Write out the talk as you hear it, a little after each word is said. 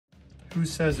Who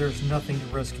says there's nothing to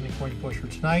risk in the coin pusher?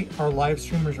 Tonight, our live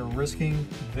streamers are risking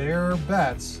their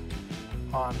bets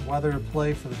on whether to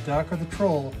play for the duck or the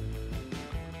troll.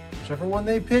 Whichever one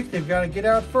they pick, they've got to get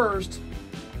out first.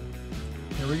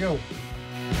 Here we go.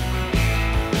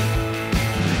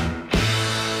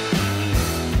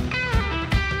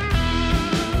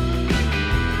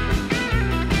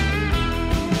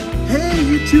 Hey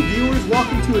YouTube viewers,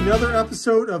 welcome to another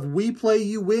episode of We Play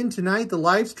You Win. Tonight the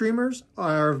live streamers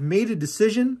have made a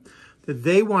decision that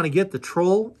they want to get the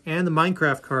troll and the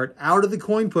Minecraft card out of the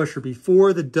coin pusher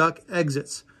before the duck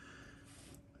exits.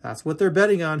 That's what they're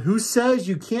betting on. Who says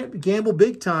you can't gamble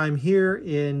big time here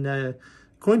in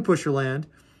coin pusher land?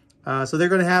 So they're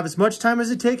going to have as much time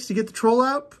as it takes to get the troll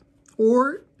out,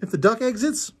 or if the duck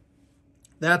exits,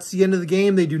 that's the end of the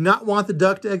game. They do not want the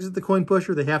duck to exit the coin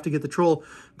pusher. They have to get the troll.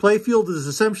 Playfield is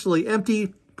essentially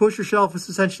empty. Pusher shelf is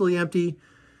essentially empty.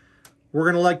 We're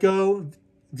going to let go.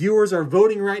 Viewers are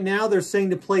voting right now. They're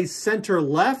saying to play center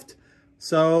left.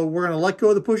 So we're going to let go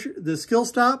of the skill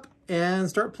stop and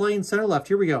start playing center left.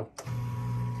 Here we go.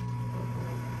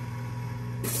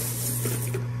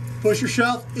 Pusher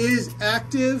shelf is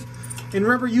active. And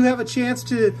remember, you have a chance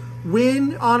to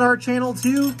win on our channel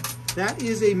too. That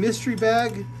is a mystery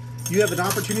bag. You have an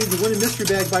opportunity to win a mystery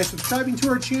bag by subscribing to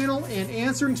our channel and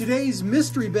answering today's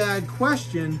mystery bag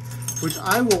question, which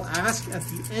I will ask at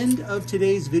the end of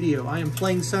today's video. I am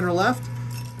playing center left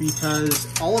because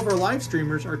all of our live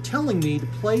streamers are telling me to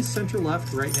play center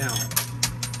left right now.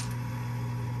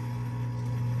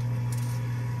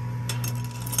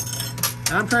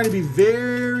 And I'm trying to be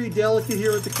very delicate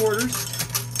here with the quarters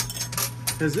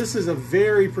because this is a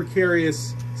very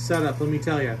precarious setup, let me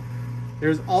tell you.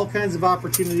 There's all kinds of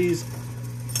opportunities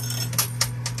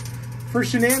for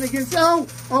shenanigans.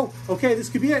 Oh, okay, this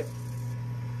could be it.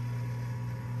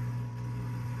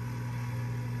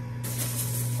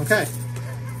 Okay.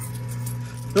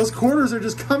 Those quarters are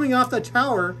just coming off the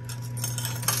tower,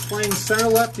 playing center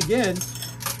left again.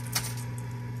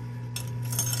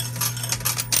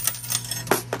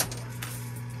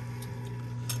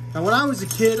 Now, when I was a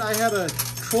kid, I had a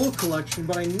troll collection,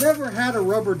 but I never had a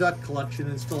rubber duck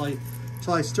collection until I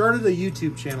started a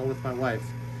YouTube channel with my wife.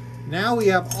 Now we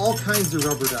have all kinds of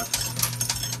rubber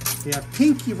ducks. We have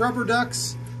pinky rubber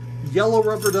ducks, yellow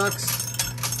rubber ducks.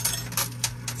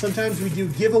 Sometimes we do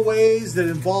giveaways that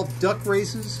involve duck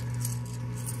races.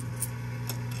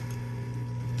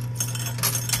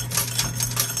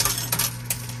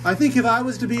 I think if I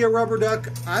was to be a rubber duck,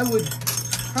 I would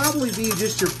probably be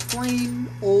just your plain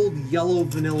old yellow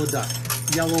vanilla duck.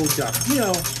 Yellow duck. You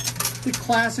know, the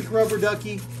classic rubber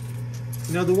ducky.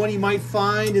 You know, the one you might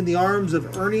find in the arms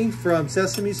of Ernie from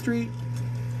Sesame Street.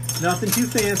 Nothing too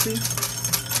fancy.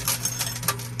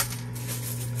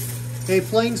 Okay,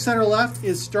 playing center left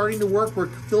is starting to work. We're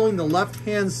filling the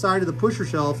left-hand side of the pusher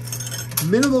shelf.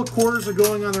 Minimal quarters are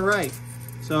going on the right.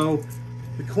 So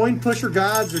the coin pusher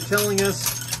gods are telling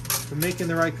us we're making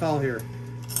the right call here.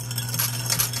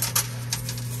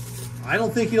 I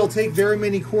don't think it'll take very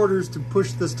many quarters to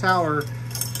push this tower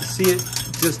to see it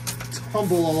just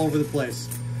tumble all over the place.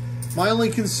 My only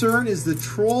concern is the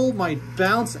troll might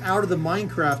bounce out of the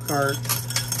Minecraft cart,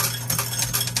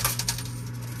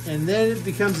 and then it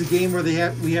becomes a game where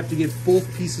we have to get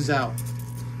both pieces out.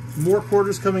 More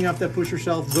quarters coming off that pusher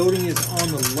shelf. Voting is on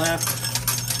the left.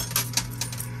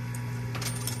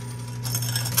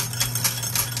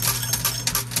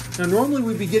 Now normally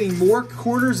we'd be getting more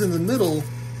quarters in the middle,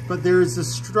 but there's a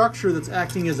structure that's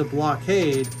acting as a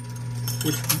blockade,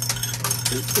 which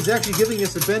is actually giving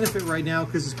us a benefit right now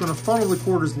because it's going to funnel the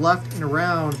quarters left and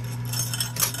around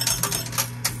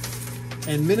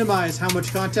and minimize how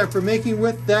much contact we're making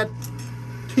with that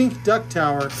pink duck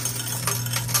tower.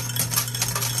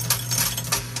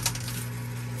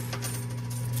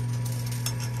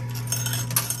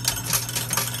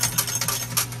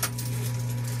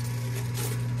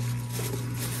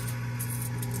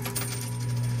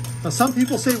 Now, some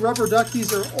people say rubber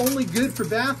duckies are only good for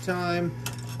bath time.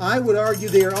 I would argue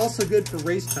they are also good for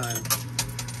race time.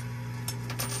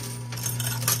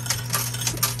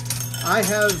 I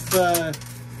have,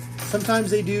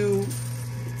 sometimes they do,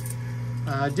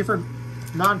 different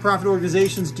nonprofit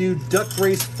organizations do duck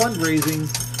race fundraising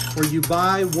where you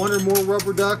buy one or more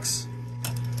rubber ducks.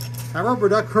 That rubber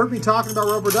duck heard me talking about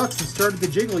rubber ducks and started to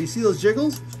jiggle. You see those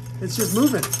jiggles? It's just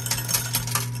moving.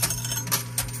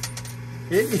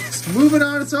 It is moving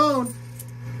on its own.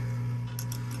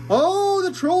 Oh,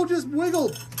 the troll just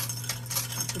wiggled.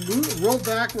 It rolled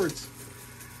backwards.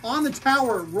 On the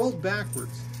tower, it rolled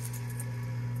backwards.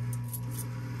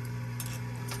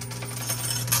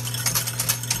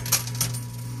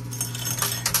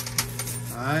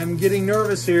 I'm getting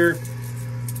nervous here.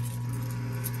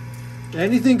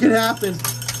 Anything could happen.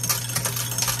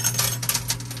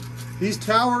 These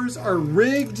towers are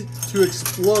rigged to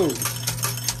explode.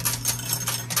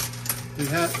 We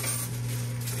have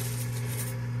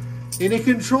in a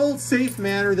controlled, safe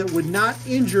manner that would not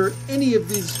injure any of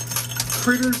these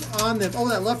critters on them. Oh,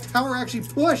 that left tower actually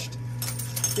pushed.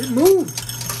 It moved.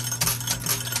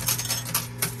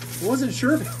 I wasn't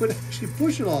sure if it would actually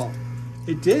push at all.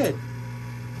 It did.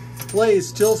 Play is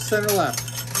still center left.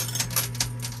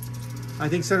 I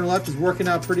think center left is working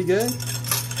out pretty good.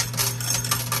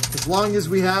 As long as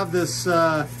we have this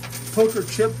poker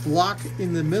chip block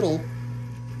in the middle,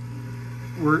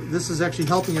 this is actually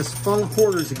helping us funnel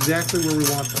quarters exactly where we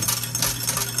want them.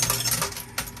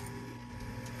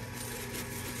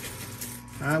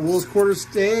 All right, will those quarters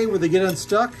stay? Will they get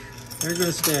unstuck? They're going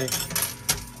to stay.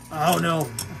 Oh no.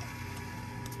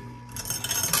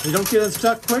 They don't get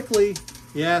unstuck quickly.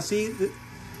 Yeah, see,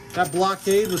 that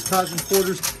blockade was causing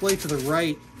quarters to play to the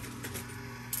right,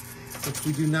 which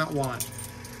we do not want.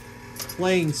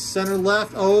 Playing center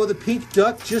left. Oh, the pink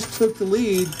duck just took the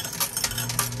lead.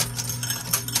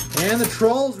 And the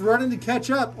troll's running to catch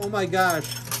up. Oh my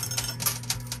gosh.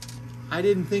 I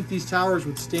didn't think these towers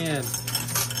would stand.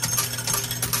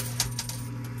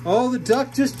 Oh, the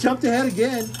duck just jumped ahead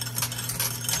again.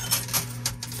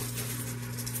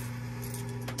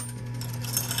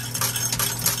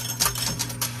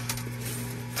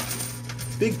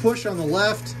 Big push on the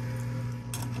left.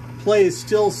 Play is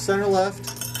still center left.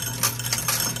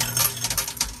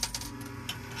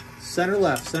 Center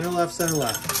left, center left, center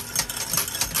left.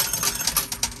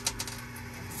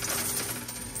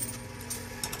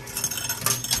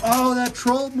 Oh, that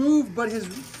troll moved, but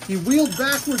he wheeled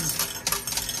backwards.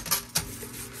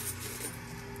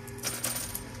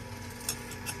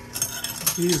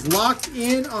 He's locked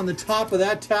in on the top of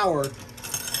that tower.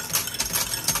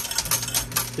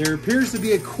 There appears to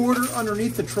be a quarter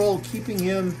underneath the troll keeping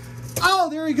him. Oh,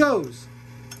 there he goes.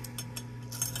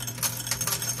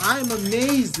 I'm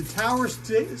amazed the tower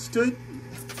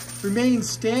remained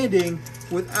standing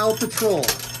without the troll.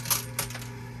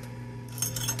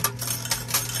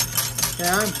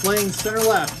 And I'm playing center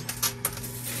left.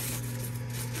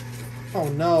 Oh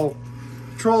no.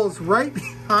 The troll is right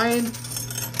behind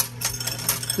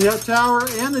the tower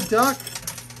and the duck.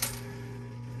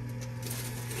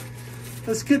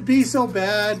 This could be so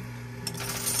bad.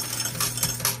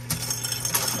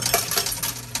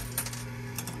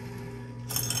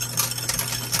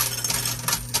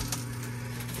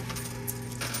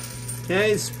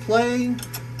 Okay, it's playing.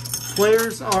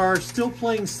 Players are still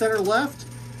playing center left,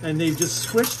 and they've just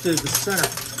switched to the center.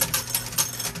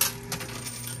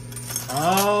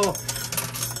 Oh,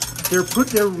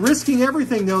 they're risking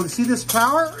everything though. See this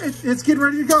tower? It's getting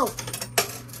ready to go.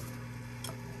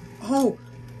 Oh,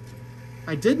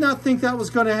 I did not think that was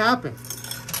going to happen.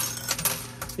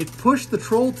 It pushed the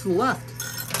troll to the left.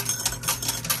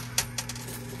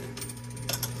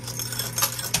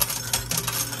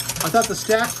 I thought the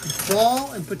stack could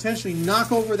fall and potentially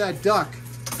knock over that duck,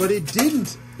 but it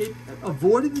didn't. It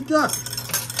avoided the duck.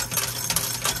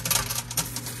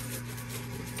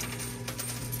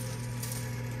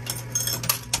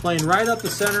 Playing right up the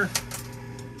center.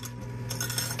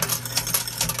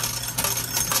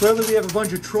 Clearly we have a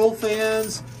bunch of troll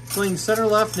fans playing center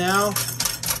left now.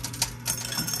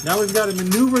 Now we've got to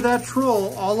maneuver that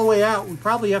troll all the way out. We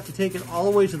probably have to take it all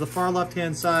the way to the far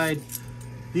left-hand side.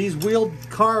 These wheeled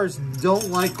cars don't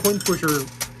like coin pusher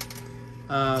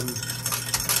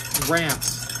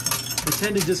ramps. They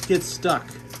tend to just get stuck.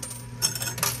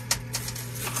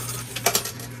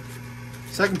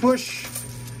 Second push.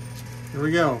 Here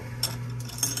we go.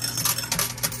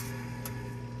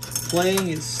 Playing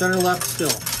is center left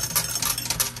still.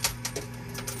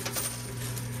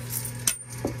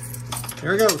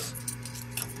 There it goes.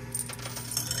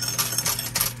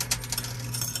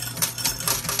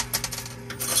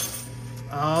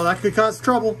 Oh, that could cause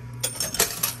trouble.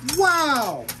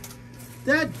 Wow!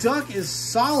 That duck is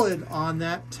solid on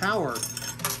that tower.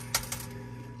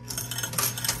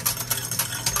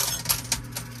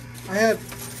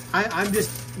 I'm just,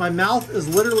 my mouth is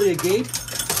literally agape.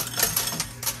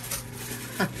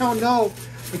 I don't know.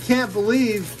 I can't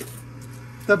believe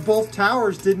that both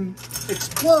towers didn't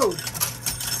explode.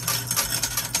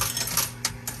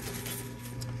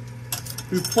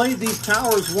 We've played these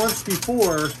towers once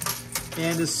before,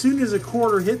 and as soon as a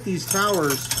quarter hit these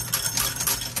towers,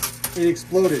 it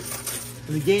exploded.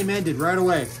 And the game ended right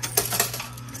away.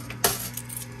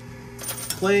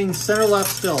 Playing center left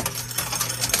still.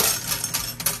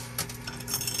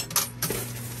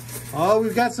 Oh,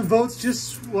 we've got some votes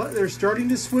just they're starting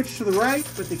to switch to the right,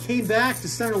 but they came back to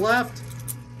center left.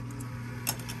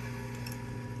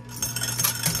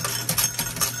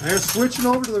 They're switching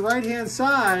over to the right-hand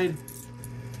side.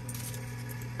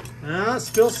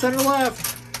 Still center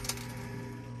left.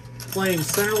 Playing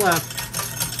center left.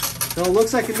 So it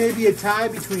looks like it may be a tie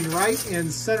between right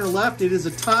and center left. It is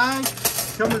a tie.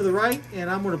 Coming to the right, and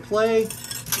I'm going to play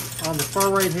on the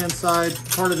far right-hand side,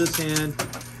 part of this hand,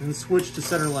 and switch to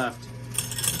center left.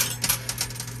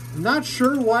 I'm not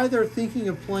sure why they're thinking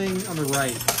of playing on the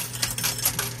right.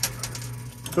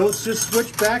 Both just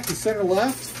switch back to center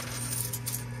left.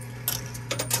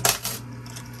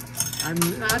 I'm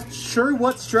not sure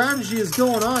what strategy is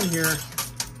going on here.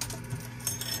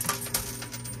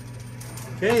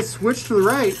 Okay, switch to the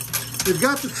right. They've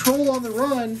got the troll on the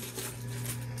run.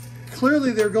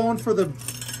 Clearly they're going for the...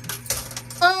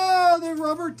 Oh, the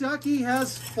rubber ducky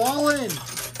has fallen.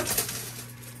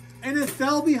 And it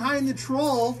fell behind the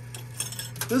troll.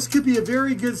 This could be a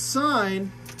very good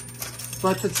sign.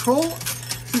 But the troll...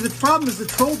 See, the problem is the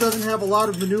troll doesn't have a lot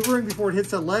of maneuvering before it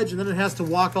hits that ledge, and then it has to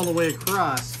walk all the way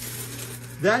across.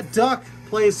 That duck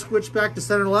plays switch back to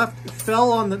center left,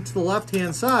 fell on to the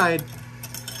left-hand side,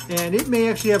 and it may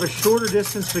actually have a shorter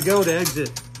distance to go to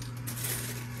exit.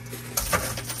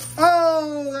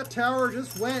 Oh, that tower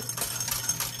just went.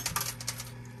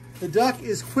 The duck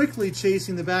is quickly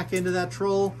chasing the back end of that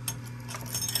troll.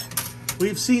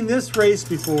 We've seen this race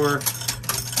before.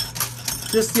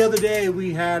 Just the other day,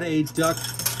 we had a duck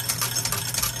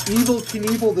Evel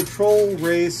Knievel the troll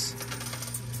race,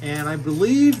 and I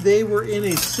believe they were in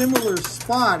a similar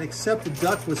spot, except the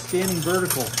duck was standing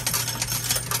vertical.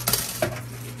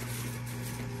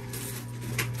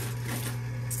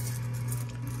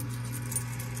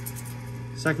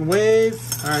 Second wave.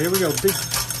 All right, here we go. Big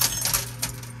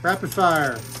rapid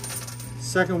fire.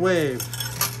 Second wave.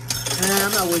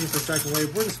 I'm not waiting for second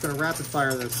wave. We're just going to rapid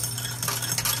fire this.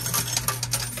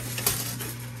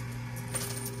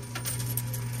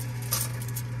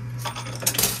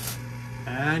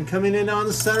 And coming in on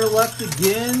the center left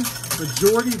again,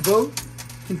 majority vote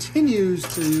continues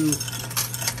to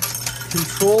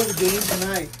control the game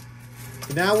tonight.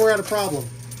 But now we're at a problem.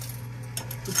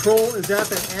 The troll is at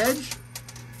the edge,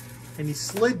 and he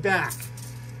slid back.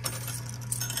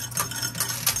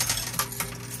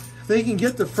 If they can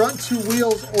get the front two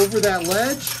wheels over that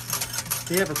ledge,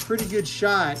 they have a pretty good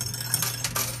shot.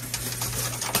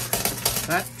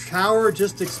 That tower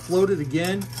just exploded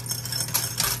again.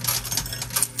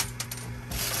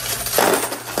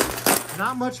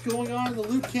 Not much going on in the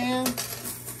loot can.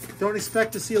 Don't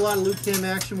expect to see a lot of loot can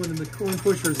action when the coin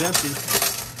pusher is empty.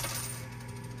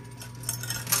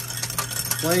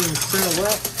 Playing center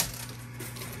left.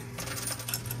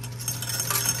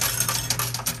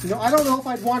 You know, I don't know if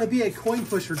I'd want to be a coin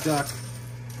pusher duck.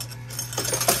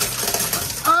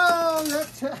 Oh,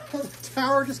 that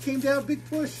tower just came down. Big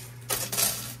push.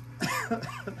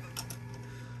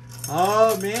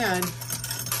 Oh, man.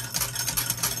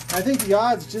 I think the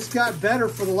odds just got better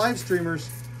for the live streamers.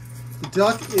 The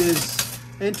duck is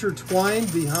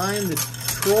intertwined behind the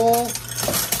troll.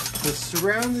 They're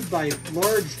surrounded by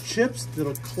large chips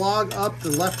that'll clog up the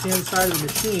left-hand side of the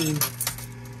machine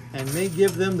and may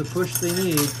give them the push they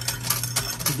need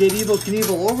to get Evel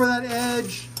Knievel over that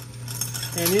edge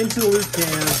and into the loot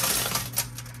can.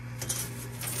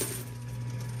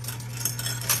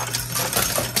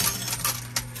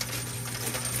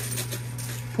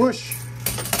 Push.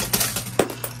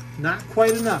 Not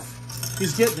quite enough.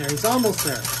 He's getting there. He's almost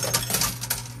there.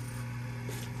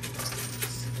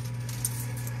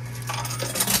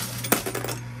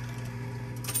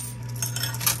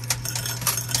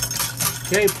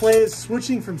 Okay, plays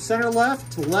switching from center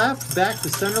left to left, back to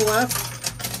center left.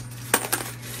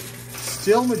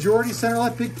 Still majority center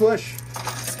left, big push.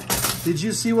 Did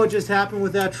you see what just happened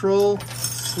with that troll?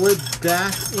 Slid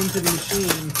back into the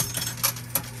machine.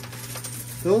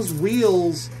 Those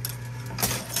wheels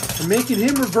are making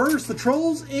him reverse. The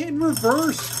troll's in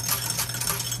reverse.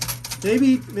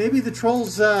 Maybe the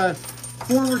troll's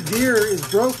forward gear is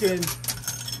broken.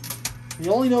 He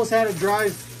only knows how to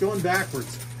drive going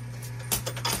backwards.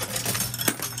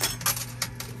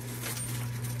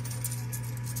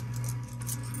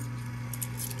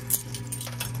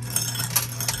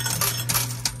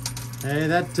 Hey,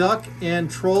 that duck and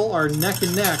troll are neck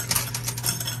and neck.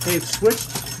 They've switched,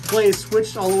 play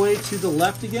switched all the way to the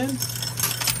left again.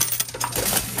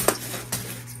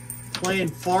 Playing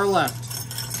far left.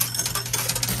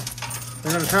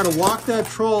 They're going to try to walk that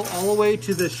troll all the way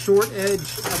to the short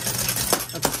edge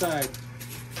up the side.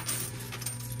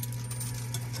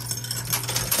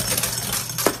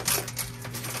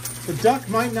 The duck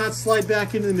might not slide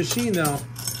back into the machine though.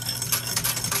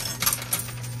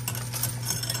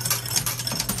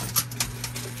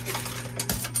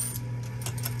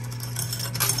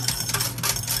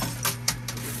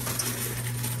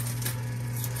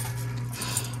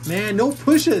 Man, no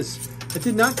pushes. It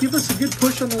did not give us a good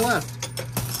push on the left.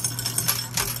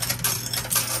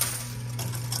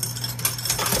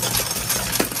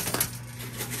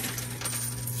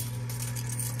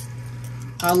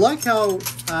 I like how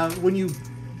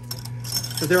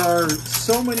there are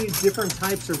so many different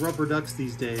types of rubber ducks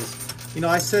these days. You know,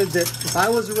 I said that if I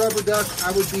was a rubber duck,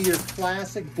 I would be your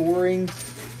classic, boring,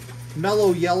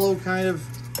 mellow yellow kind of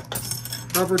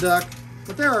rubber duck.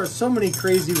 But there are so many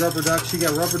crazy rubber ducks. You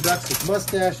got rubber ducks with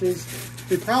mustaches.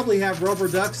 They probably have rubber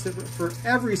ducks that for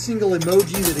every single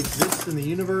emoji that exists in the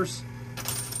universe.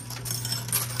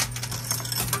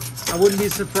 I wouldn't be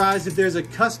surprised if there's a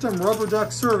custom rubber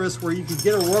duck service where you could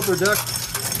get a rubber duck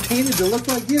painted to look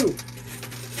like you.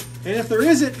 And if there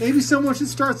isn't, maybe someone should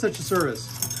start such a service.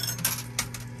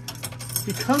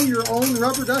 Become your own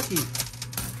rubber ducky.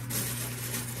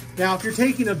 Now, if you're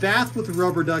taking a bath with a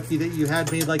rubber ducky that you had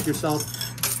made like yourself,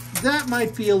 that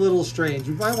might be a little strange.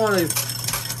 You might want to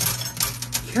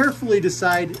carefully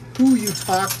decide who you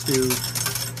talk to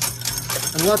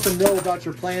and let them know about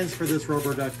your plans for this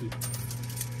rubber ducky.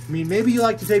 I mean, maybe you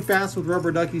like to take baths with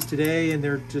rubber duckies today and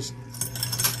they're just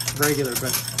regular,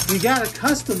 but if you got a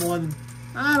custom one,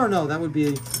 I don't know, that wouldn't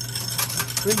be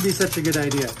such a good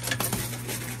idea.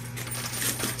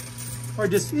 Or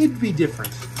just, it'd be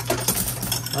different.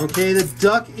 Okay, the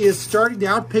duck is starting to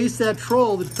outpace that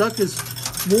troll. The duck is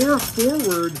more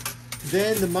forward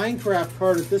than the Minecraft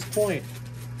card at this point.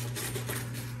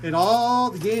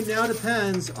 The game now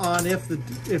depends on if the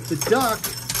duck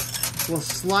will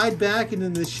slide back into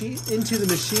the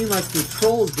machine like the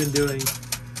troll's been doing.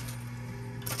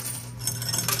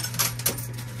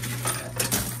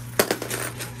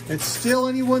 It's still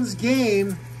anyone's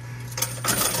game.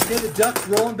 Okay, the duck's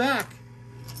rolling back.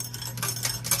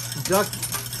 The duck.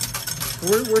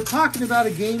 We're talking about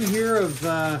a game here of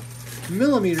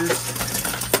millimeters.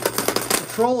 The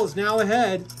troll is now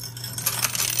ahead.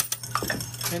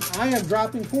 And I am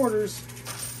dropping quarters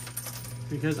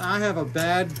because I have a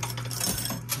bad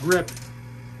grip.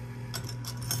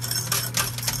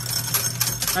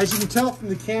 As you can tell from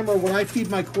the camera, when I feed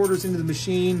my quarters into the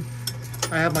machine,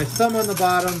 I have my thumb on the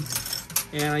bottom,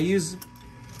 and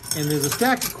there's a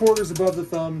stack of quarters above the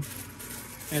thumb,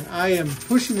 and I am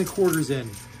pushing the quarters in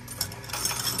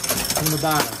from the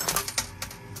bottom.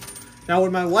 Now,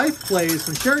 when my wife plays,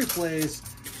 when Cheri plays,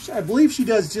 I believe she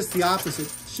does just the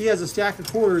opposite. She has a stack of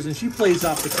quarters, and she plays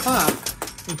off the top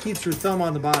and keeps her thumb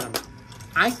on the bottom.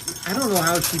 I don't know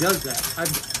how she does that.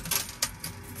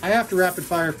 I have to rapid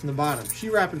fire from the bottom. She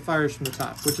rapid fires from the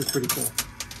top, which is pretty cool.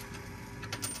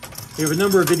 We have a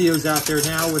number of videos out there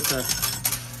now with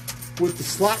the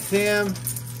slot cam,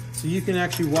 so you can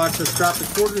actually watch us drop the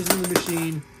quarters in the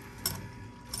machine.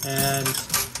 And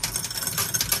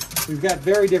we've got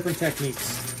very different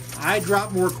techniques. I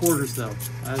drop more quarters though.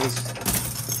 That is a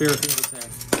fair thing to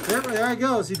say. There it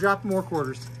goes. He dropped more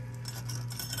quarters.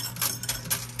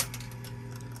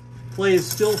 Play is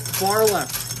still far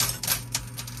left.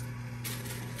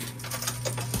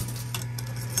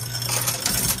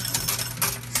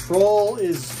 Troll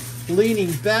is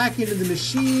leaning back into the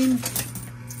machine.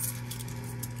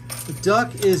 The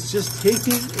duck is just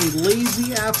taking a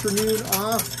lazy afternoon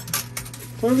off.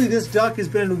 Clearly this duck has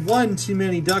been in one too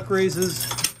many duck races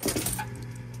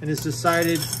and has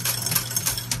decided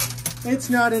it's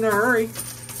not in a hurry.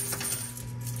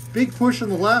 Big push on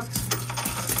the left.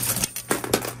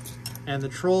 And the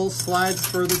troll slides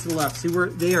further to the left. See where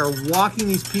they are walking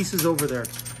these pieces over there.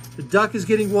 The duck is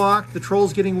getting walked, the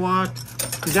troll's getting walked.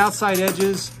 These outside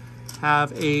edges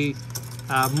have a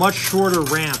much shorter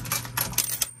ramp.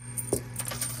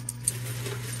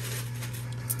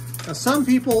 Now, some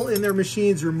people in their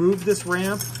machines remove this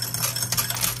ramp.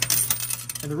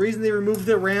 And the reason they remove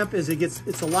the ramp is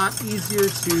it's a lot easier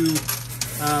to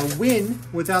win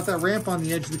without that ramp on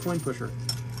the edge of the coin pusher.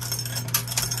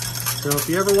 So if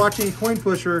you're ever watching a coin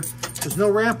pusher, there's no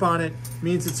ramp on it, it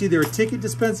means it's either a ticket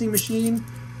dispensing machine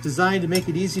designed to make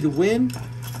it easy to win,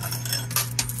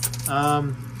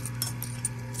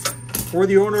 or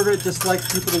the owner of it just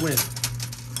likes people to win.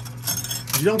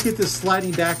 You don't get this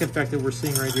sliding back effect that we're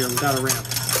seeing right here without a ramp.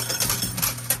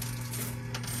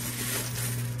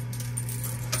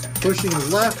 Pushing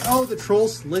left. Oh, the troll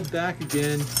slid back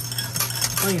again.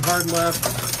 Playing hard left.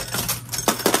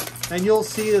 And you'll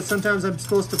see that sometimes I'm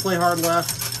supposed to play hard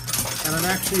left, and I'm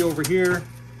actually over here,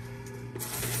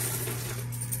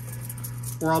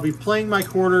 where I'll be playing my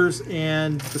quarters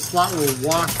and the slot will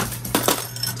walk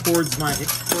towards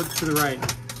to the right.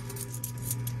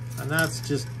 And that's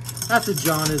a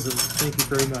Johnism. Thank you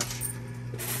very much.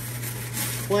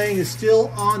 Playing is still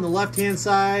on the left-hand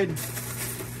side.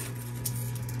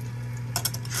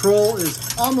 troll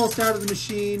is almost out of the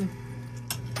machine.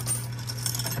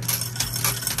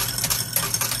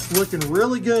 It's looking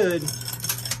really good.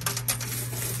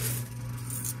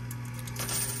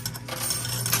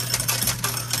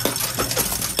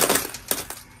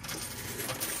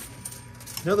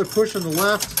 Another push on the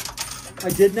left.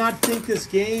 I did not think this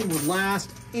game would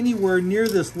last anywhere near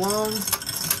this long.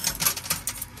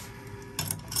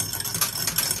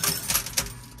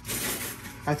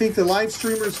 I think the live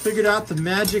streamers figured out the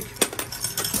magic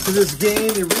to this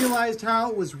game. They realized how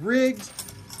it was rigged,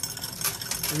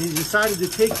 and they decided to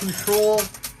take control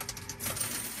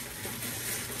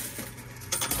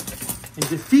and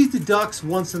defeat the ducks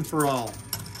once and for all.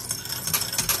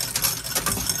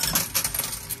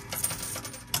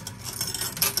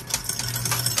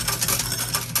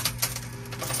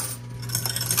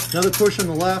 Another push on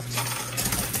the left.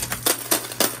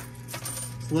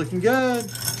 It's looking good.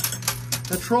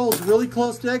 That troll is really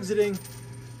close to exiting.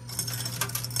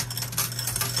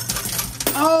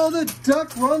 Oh, the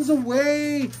duck runs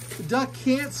away. The duck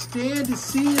can't stand to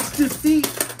see its defeat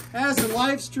as the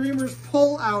live streamers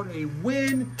pull out a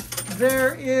win.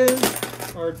 There is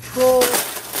our troll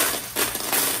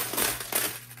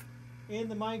in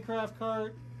the Minecraft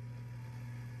cart.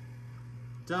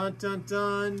 Dun, dun,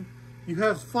 dun. You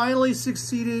have finally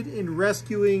succeeded in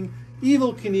rescuing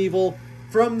Evel Knievel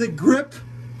from the grip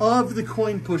of the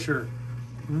coin pusher.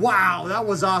 Wow, that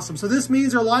was awesome. So this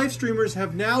means our live streamers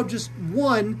have now just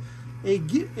won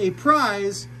a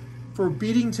prize for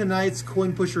beating tonight's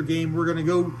coin pusher game. We're gonna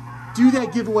go do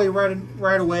that giveaway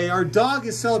right away. Our dog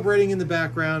is celebrating in the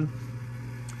background.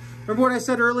 Remember what I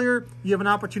said earlier? You have an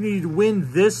opportunity to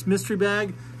win this mystery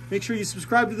bag. Make sure you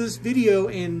subscribe to this video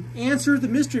and answer the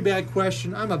mystery bag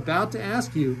question I'm about to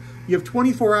ask you. You have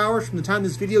 24 hours from the time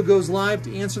this video goes live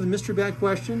to answer the mystery bag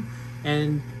question,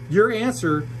 and your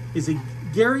answer is a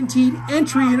guaranteed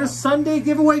entry in a Sunday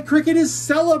giveaway. Cricket is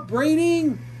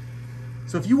celebrating.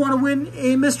 So if you want to win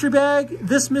a mystery bag,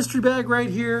 this mystery bag right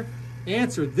here,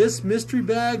 answer this mystery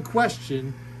bag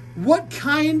question. What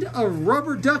kind of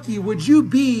rubber ducky would you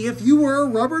be if you were a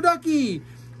rubber ducky?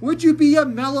 Would you be a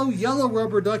mellow yellow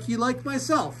rubber ducky like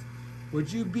myself?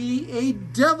 Would you be a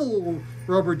devil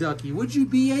rubber ducky? Would you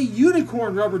be a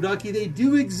unicorn rubber ducky? They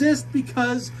do exist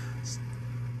because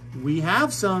we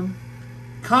have some.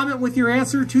 Comment with your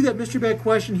answer to that mystery bag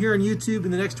question here on YouTube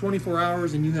in the next 24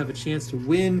 hours, and you have a chance to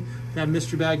win that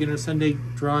mystery bag in our Sunday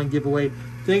drawing giveaway.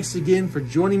 Thanks again for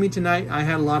joining me tonight. I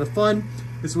had a lot of fun.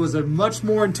 This was a much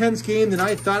more intense game than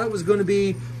I thought it was going to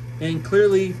be, and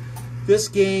clearly this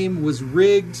game was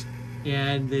rigged,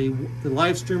 and the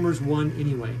live streamers won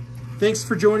anyway. Thanks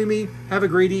for joining me. Have a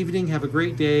great evening. Have a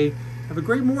great day. Have a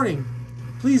great morning.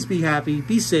 Please be happy.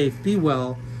 Be safe. Be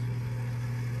well.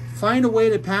 Find a way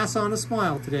to pass on a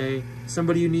smile today.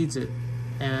 Somebody who needs it.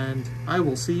 And I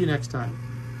will see you next time.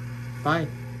 Bye.